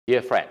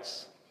Dear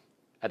friends,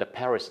 at the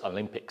Paris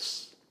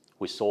Olympics,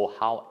 we saw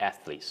how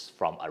athletes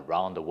from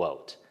around the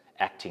world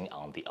acting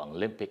on the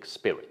Olympic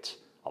spirit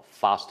of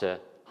faster,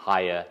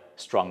 higher,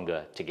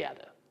 stronger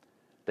together.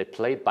 They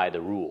played by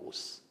the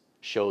rules,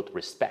 showed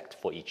respect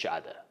for each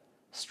other,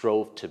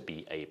 strove to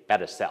be a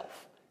better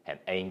self, and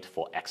aimed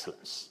for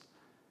excellence.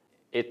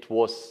 It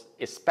was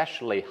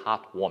especially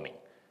heartwarming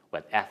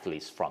when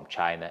athletes from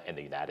China and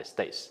the United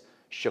States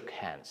shook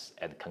hands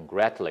and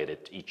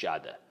congratulated each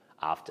other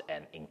after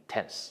an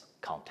intense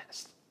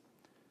contest.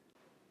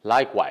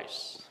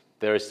 Likewise,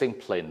 there is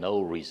simply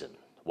no reason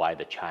why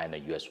the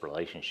China-US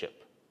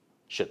relationship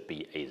should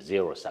be a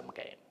zero-sum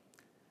game.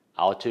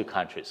 Our two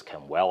countries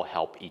can well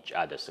help each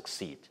other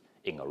succeed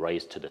in a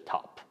race to the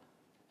top,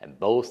 and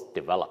both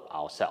develop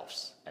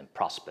ourselves and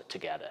prosper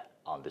together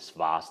on this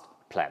vast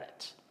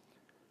planet.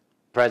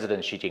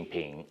 President Xi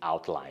Jinping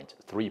outlined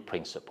 3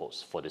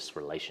 principles for this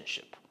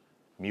relationship: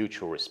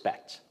 mutual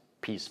respect,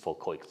 peaceful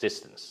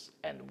coexistence,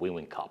 and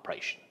win-win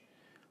cooperation.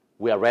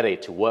 We are ready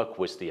to work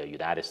with the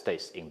United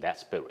States in that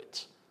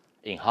spirit,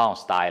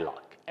 enhance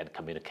dialogue and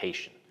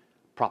communication,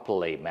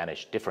 properly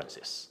manage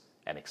differences,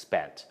 and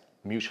expand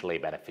mutually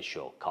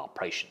beneficial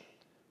cooperation,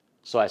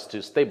 so as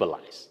to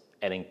stabilize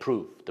and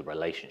improve the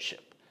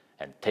relationship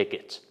and take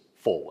it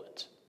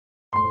forward.